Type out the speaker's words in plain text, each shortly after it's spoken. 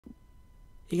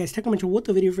Hey guys, Technomentary with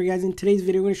the video for you guys. In today's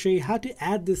video, I'm going to show you how to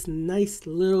add this nice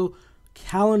little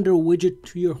calendar widget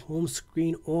to your home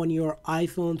screen on your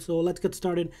iPhone. So let's get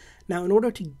started. Now, in order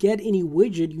to get any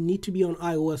widget, you need to be on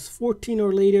iOS 14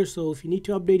 or later. So if you need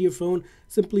to update your phone,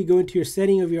 simply go into your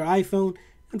setting of your iPhone,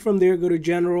 and from there go to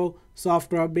General,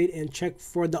 Software Update, and check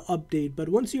for the update. But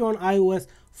once you're on iOS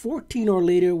 14 or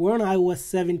later, we're on iOS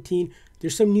 17.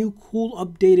 There's some new cool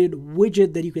updated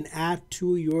widget that you can add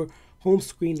to your home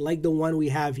screen like the one we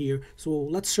have here. So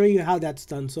let's show you how that's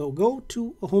done. So go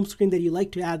to a home screen that you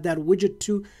like to add that widget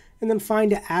to, and then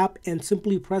find the app and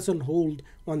simply press and hold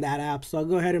on that app. So I'll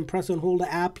go ahead and press and hold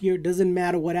the app here. Doesn't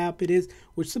matter what app it is.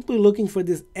 We're simply looking for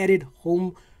this edit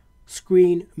home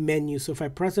screen menu. So if I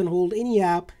press and hold any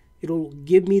app, it'll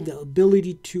give me the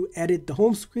ability to edit the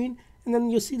home screen. And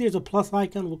then you'll see there's a plus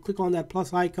icon. We'll click on that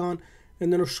plus icon,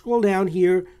 and then we'll scroll down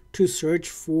here to search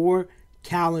for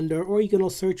calendar, or you can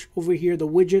also search over here the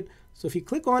widget. So if you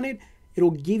click on it, it'll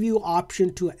give you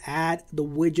option to add the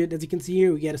widget. As you can see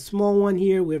here, we get a small one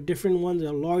here. We have different ones,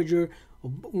 a larger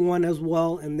one as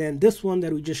well, and then this one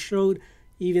that we just showed,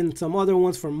 even some other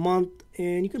ones for month.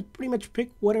 And you can pretty much pick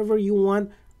whatever you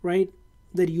want, right,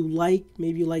 that you like.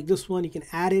 Maybe you like this one, you can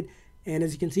add it. And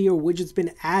as you can see, your widget's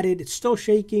been added. It's still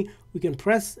shaking. We can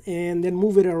press and then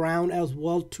move it around as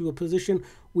well to a position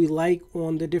we like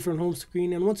on the different home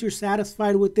screen. And once you're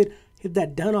satisfied with it, hit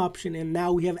that done option. And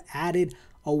now we have added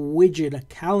a widget, a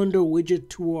calendar widget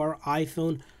to our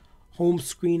iPhone home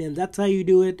screen. And that's how you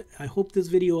do it. I hope this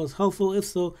video was helpful. If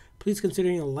so, please consider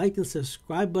hitting a like and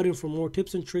subscribe button for more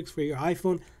tips and tricks for your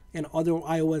iPhone and other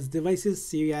iOS devices.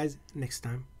 See you guys next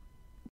time.